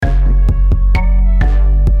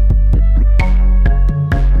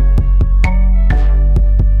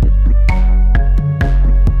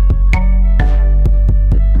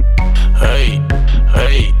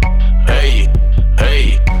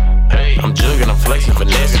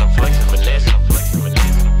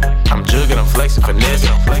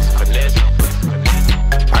flexing, finesse.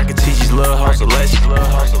 I can teach these little hoes a lesson.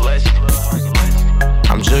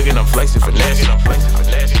 I'm jugging, I'm flexing, finesse.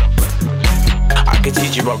 I can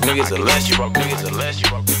teach you broke niggas a lesson.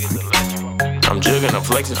 I'm jugging, I'm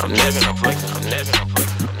flexing, finesse.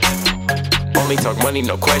 Only talk money,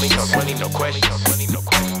 no questions.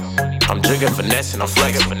 I'm jugging, finesse, and I'm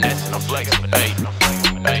flexing.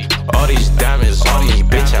 Ay. All these diamonds on me,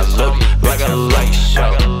 bitch, I look like a light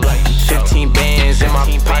show. 15 bands in my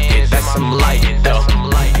pocket, that's some light though.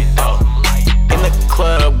 In the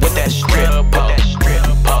club with that strip pole.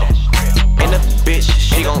 And the bitch,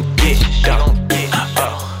 she gon' get dope.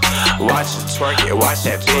 Watch her twerk it, watch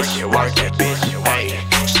that bitch work it. Ay,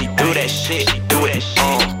 she do that shit, do it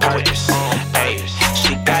on purpose. Ay,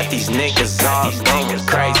 she got these niggas all going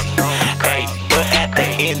crazy. Ay, but at the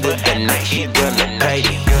end of the night, she gonna pay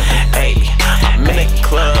me. Ay, I'm in the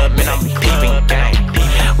club and I'm peeping gang.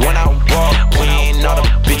 When I walk in, all the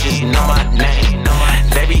bitches know my name.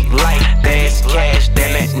 They be like, there's cash,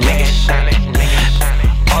 then that nigga shining.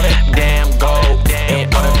 All that damn gold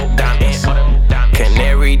and all the diamonds.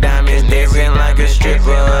 Canary diamonds dancing like a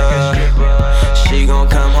stripper. She gon'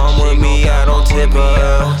 come home with me, I don't tip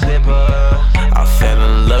her. I fell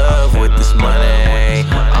in love with this money.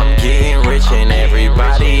 I'm getting rich and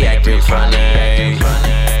everybody acting funny.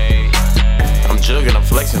 I'm jugging, I'm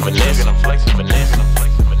flexing, finesse.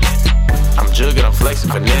 I'm jugging, I'm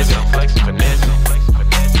flexing, finesse.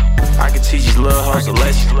 I can teach these little hoes a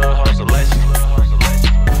lesson.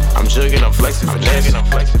 I'm jugging, I'm flexing, finesse.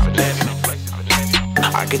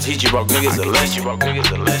 I can teach you broke niggas a lesson.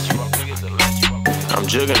 I'm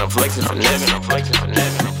jugging, I'm flexing, finesse.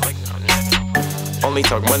 Only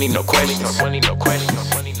talk money, no questions.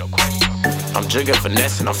 I'm jugging,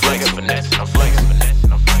 finesse, and I'm flexing.